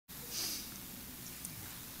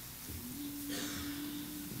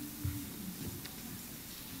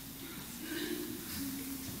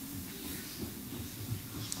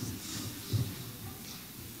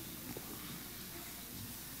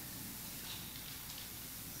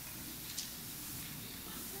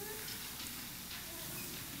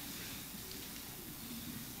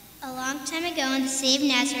A long time ago in the city of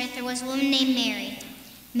Nazareth, there was a woman named Mary.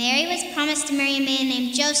 Mary was promised to marry a man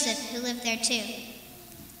named Joseph, who lived there too.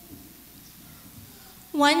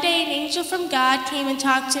 One day, an angel from God came and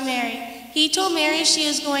talked to Mary. He told Mary she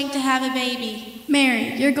was going to have a baby.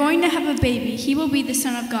 Mary, you're going to have a baby. He will be the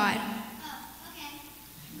Son of God.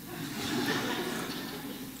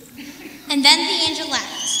 And then the angel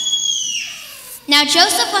left. Now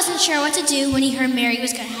Joseph wasn't sure what to do when he heard Mary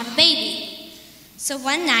was going to have a baby. So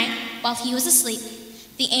one night, while he was asleep,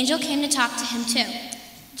 the angel came to talk to him too.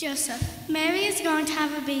 Joseph, Mary is going to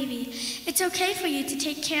have a baby. It's okay for you to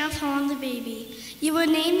take care of her and the baby. You will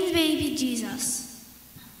name the baby Jesus.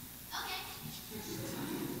 Okay.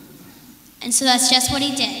 And so that's just what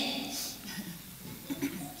he did.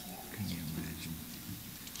 Can you imagine?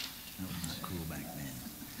 That was not cool back then.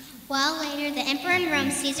 Well, later, the emperor in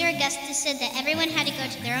Rome, Caesar Augustus, said that everyone had to go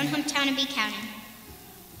to their own hometown and be counted.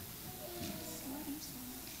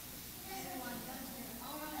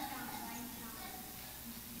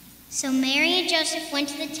 So Mary and Joseph went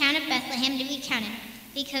to the town of Bethlehem to be counted,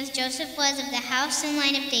 because Joseph was of the house and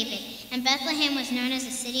line of David, and Bethlehem was known as the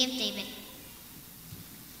city of David.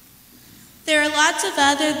 There are lots of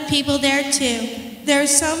other people there too. There are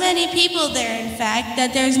so many people there, in fact,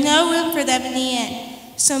 that there's no room for them in the inn.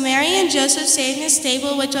 So Mary and Joseph stayed in a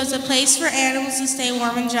stable, which was a place for animals to stay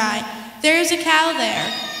warm and dry. There is a cow there.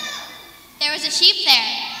 There was a sheep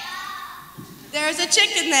there. There is a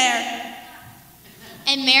chicken there.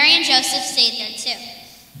 And Mary and Joseph stayed there too.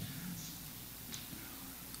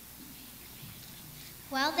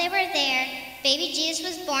 While they were there, baby Jesus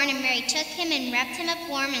was born, and Mary took him and wrapped him up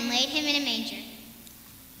warm and laid him in a manger.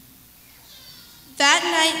 That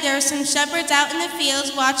night there were some shepherds out in the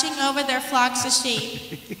fields watching over their flocks of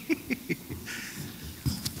sheep.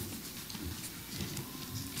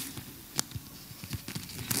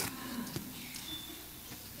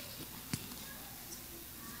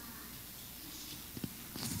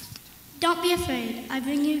 Don't be afraid. I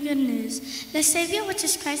bring you good news. The Savior, which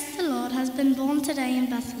is Christ the Lord, has been born today in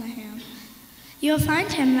Bethlehem. You will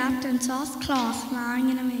find him wrapped in soft cloth,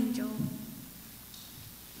 lying in a manger.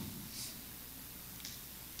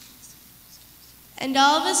 And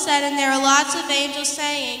all of a sudden there were lots of angels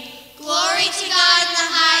saying, "Glory to God in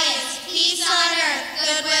the highest, peace on earth,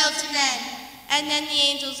 goodwill to men." And then the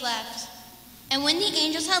angels left. And when the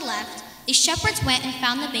angels had left, the shepherds went and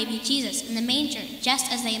found the baby Jesus in the manger,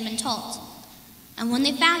 just as they had been told. And when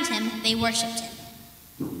they found him, they worshipped him.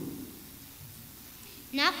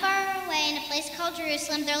 Not far away, in a place called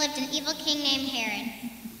Jerusalem, there lived an evil king named Herod.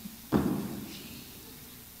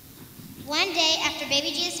 One day, after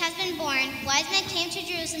baby Jesus has been born, wise men came to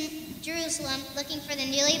Jerusalem looking for the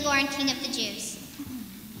newly born king of the Jews.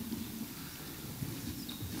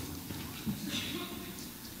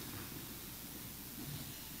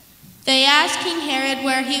 They asked King Herod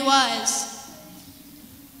where he was.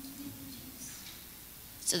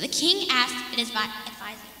 So the king asked his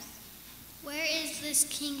advisors, "Where is this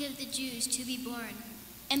king of the Jews to be born?"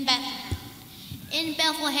 "In Bethlehem." "In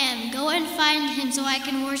Bethlehem. Go and find him so I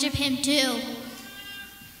can worship him too."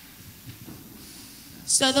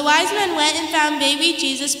 So the wise men went and found baby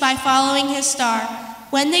Jesus by following his star.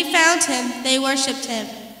 When they found him, they worshipped him.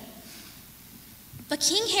 But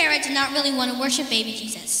King Herod did not really want to worship baby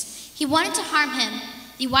Jesus. He wanted to harm him.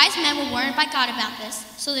 The wise men were warned by God about this,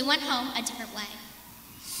 so they went home a different way.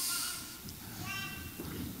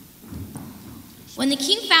 When the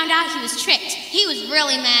king found out he was tricked, he was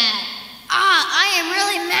really mad. I am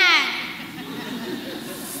really mad."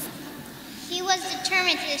 He was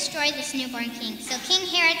determined to destroy this newborn king. So King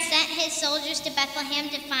Herod sent his soldiers to Bethlehem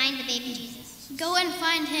to find the baby Jesus. "Go and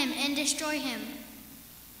find him and destroy him."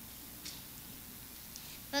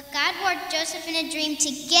 But God warned Joseph in a dream to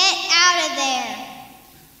get out of there.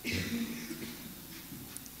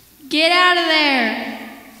 Get out of there!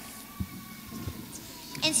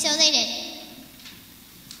 And so they did.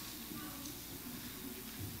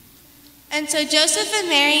 And so Joseph and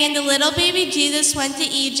Mary and the little baby Jesus went to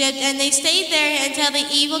Egypt, and they stayed there until the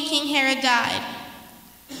evil King Herod died.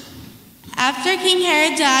 After King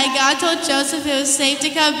Herod died, God told Joseph it was safe to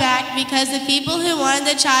come back because the people who wanted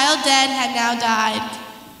the child dead had now died.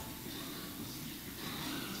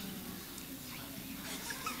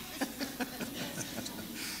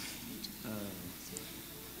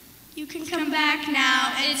 You can come back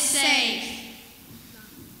now. It's safe.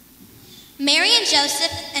 Mary and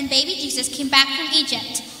Joseph and baby Jesus came back from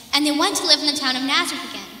Egypt, and they went to live in the town of Nazareth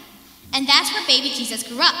again. And that's where baby Jesus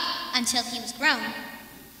grew up until he was grown.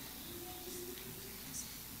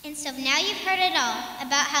 And so now you've heard it all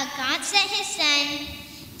about how God sent his son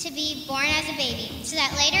to be born as a baby, so that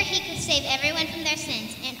later he could save everyone from their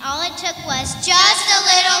sins. And all it took was just a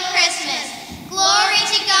little Christmas. Glory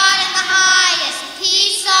to God in the highest,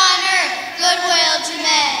 peace on earth, goodwill to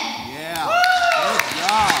men. Yeah, good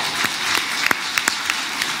job.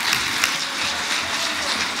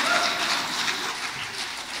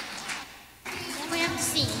 Then we have to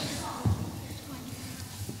sing.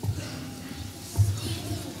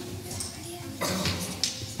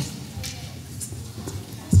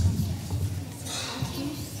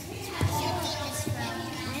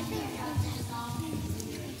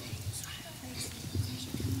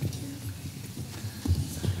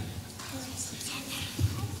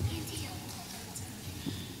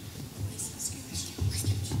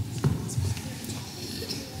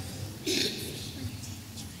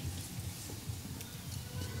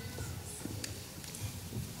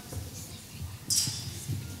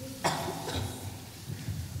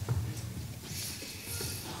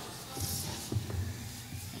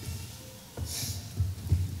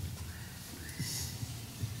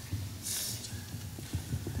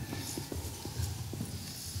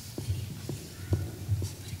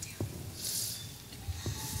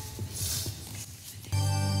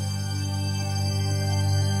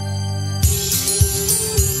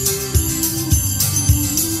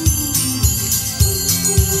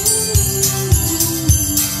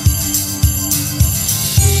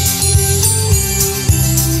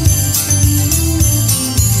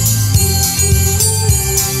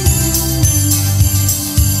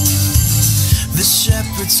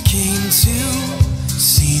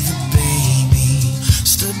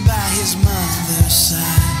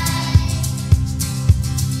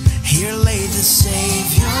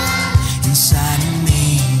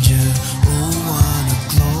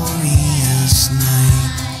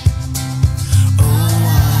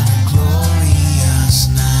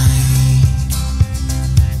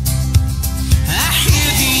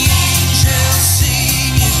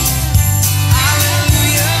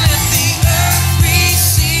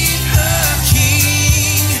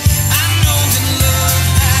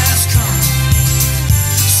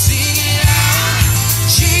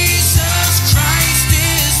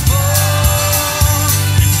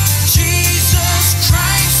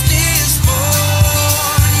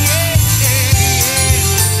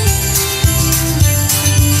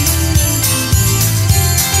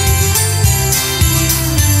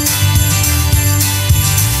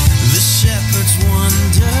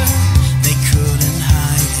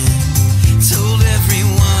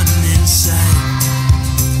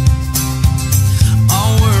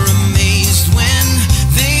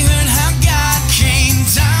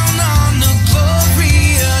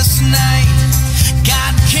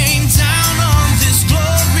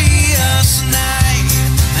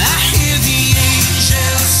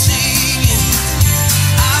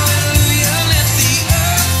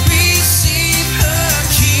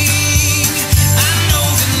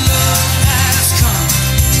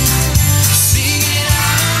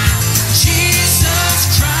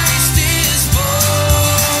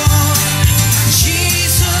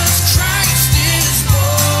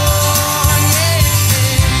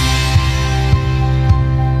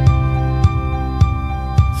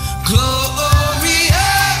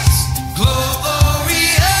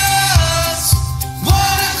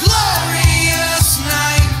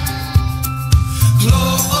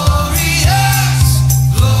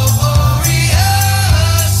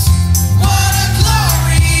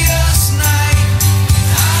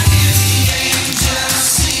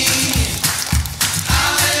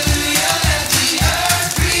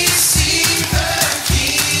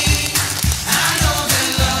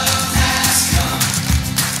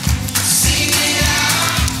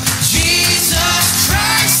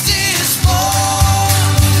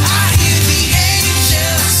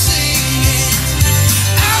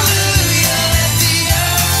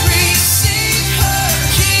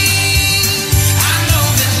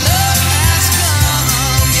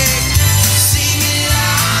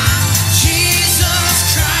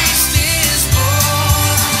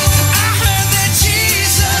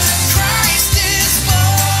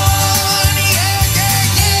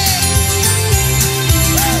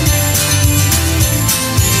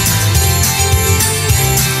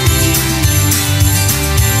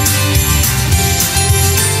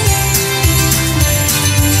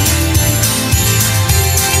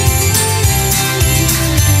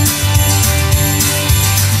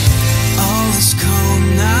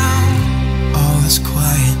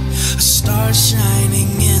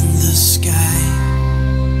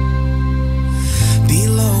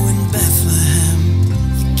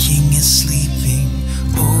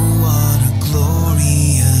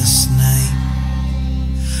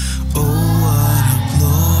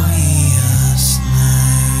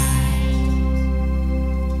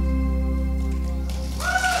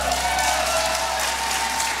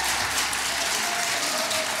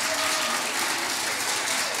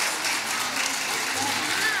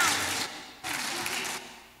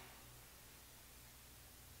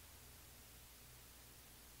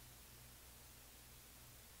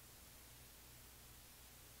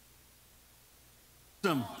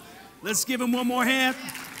 Let's give him one more hand.